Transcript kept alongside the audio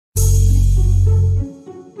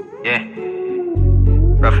Yeah.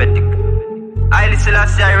 Prophetic. I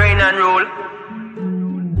Selassie, I reign and rule.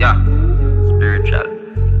 Yeah. Spiritual.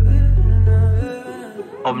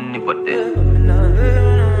 Omnipotent.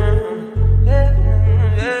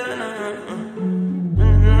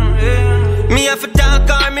 Me have a talk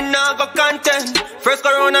or me nah go content. First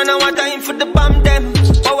corona, now what time for the bomb them.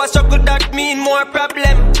 Power struggle that mean more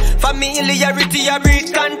problem. Familiarity I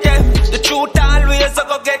breed contempt. The truth always I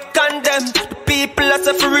go get condemned. The people as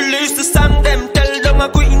if release the song them. Tell them a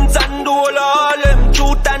queens and all them.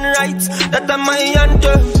 Truth and rights, that are my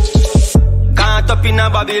anthem. Caught up in a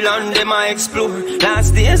Babylon, them I explore.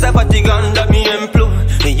 Last days I fatigue under me implore.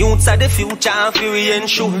 The youths are the future, fi we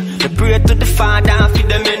ensure. They pray to the Father, fi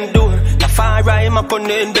them endure. TAFARI, my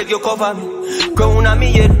couldn't beg you cover me. Crown on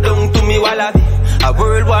me head down to me wallaby. A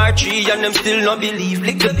World War III and them still not believe.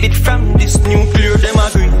 Little bit from this nuclear, them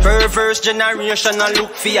agree. Perverse generation I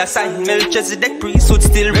look for a sign. Melechedek priesthood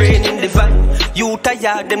still reigning divine. You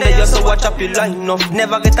tired, them they just watch up your line up.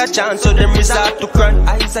 Never get a chance, so them resort to crime.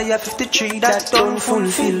 Isaiah 53, that don't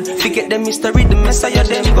fulfill. Forget the mystery, the Messiah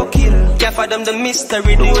them go kill. Care for them the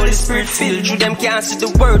mystery, the Holy Spirit fill. Through them can't see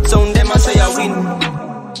the words on them as I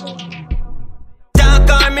win.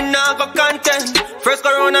 Me nah go content. First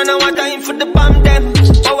corona, now what time for the bomb them.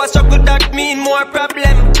 Power struggle that mean more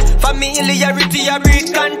problem. Familiarity I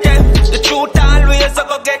breed contempt. The truth always I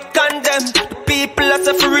go get condemned. The people as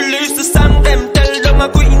if release the song them. Tell them a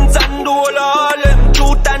queens and all them.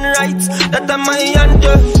 Truth and rights, that are my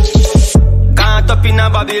anthem. Caught up in a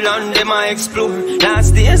Babylon, them I explore.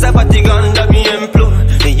 Last days I fatigue under me implore.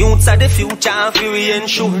 The youths are the future, fi we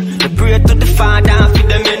ensure. They pray to the Father, fi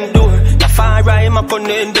them endure. TAFARI, my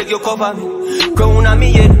couldn't beg you cover me. Crown on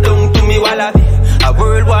me head down to me wallaby. A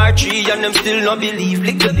World War III and them still not believe.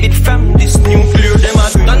 Little bit from this nuclear, them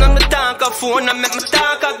agree. Turn on the talk of phone and make me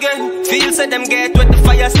talk again. Feel say them get when the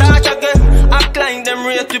fire start again. Act like them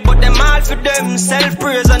rate but them all for them.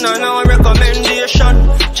 Self-praise and no recommendation.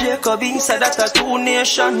 Jacob said that a two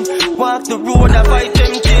nation. Walk the road of fight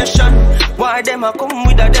temptation. Why them a come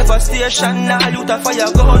with a devastation? Now you the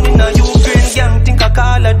fire gun in a Ukraine gang. Think I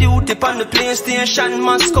call a duty on the PlayStation.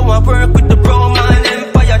 Moscow a work with the Roman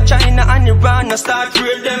Empire. China and Iran a start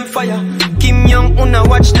real them fire. Kim Jong-un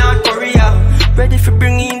watch North Korea. Ready for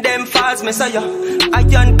bringing them false messiah.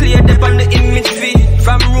 Iron clear them on the image feed.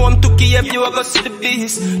 From Rome to Kiev you a go see the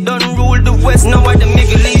beast. Don't rule the West, now are the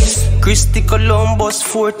Middle East. Christy Columbus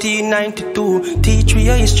 1492. Teach we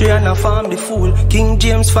a history and a farm the fool. King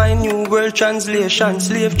James find new world translation.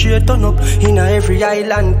 Slave trade turn up in a every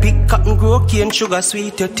island. Pick cotton, grow cane, sugar,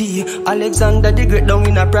 sweet your tea. Alexander the Great down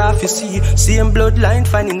in a prophecy. Same bloodline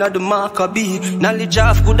finding out the Maccabee. Knowledge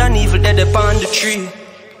of good and evil dead upon the tree.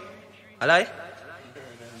 Alright?